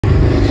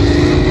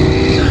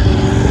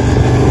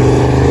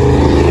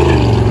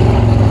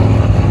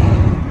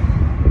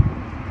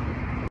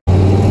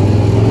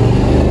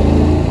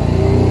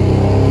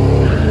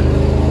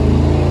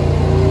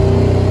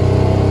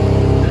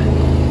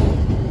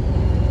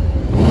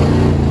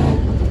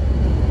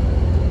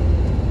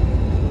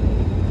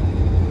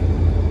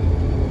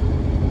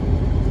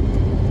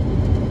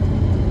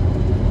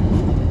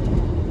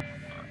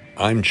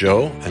I'm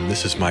Joe, and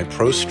this is my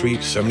Pro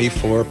Street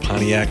 74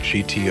 Pontiac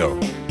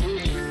GTO.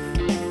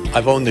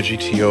 I've owned the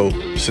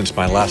GTO since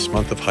my last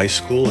month of high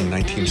school in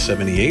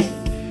 1978.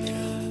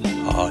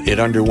 It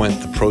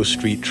underwent the Pro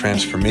Street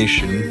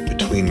transformation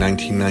between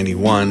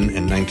 1991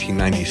 and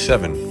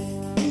 1997.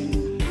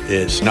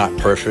 It's not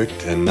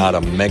perfect and not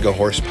a mega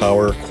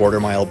horsepower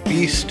quarter-mile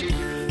beast,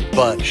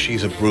 but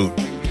she's a brute,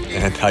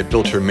 and I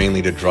built her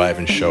mainly to drive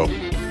and show.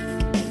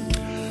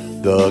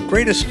 The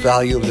greatest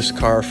value of this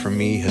car for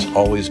me has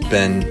always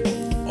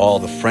been all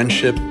the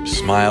friendship,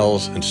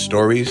 smiles, and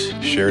stories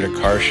shared at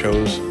car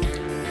shows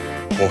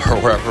or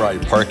wherever I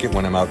park it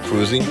when I'm out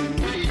cruising.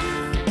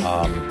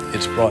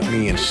 It's brought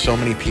me and so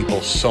many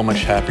people so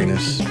much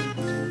happiness.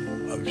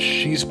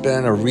 She's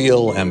been a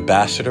real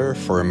ambassador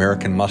for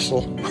American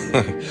muscle,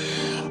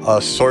 a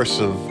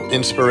source of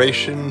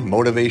inspiration,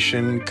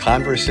 motivation,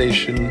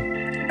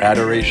 conversation,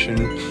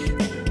 adoration,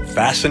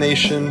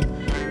 fascination,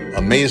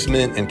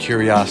 amazement, and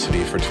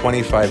curiosity for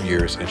 25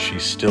 years, and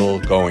she's still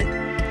going.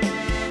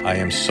 I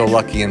am so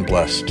lucky and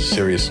blessed,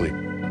 seriously.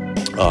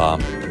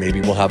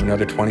 Maybe we'll have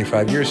another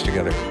 25 years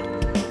together,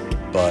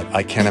 but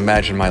I can't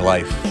imagine my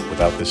life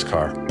without this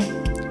car.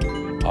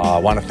 I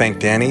want to thank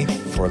Danny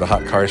for the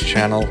Hot Cars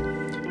channel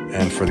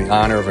and for the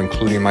honor of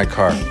including my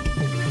car.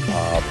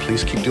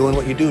 Please keep doing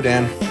what you do,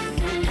 Dan.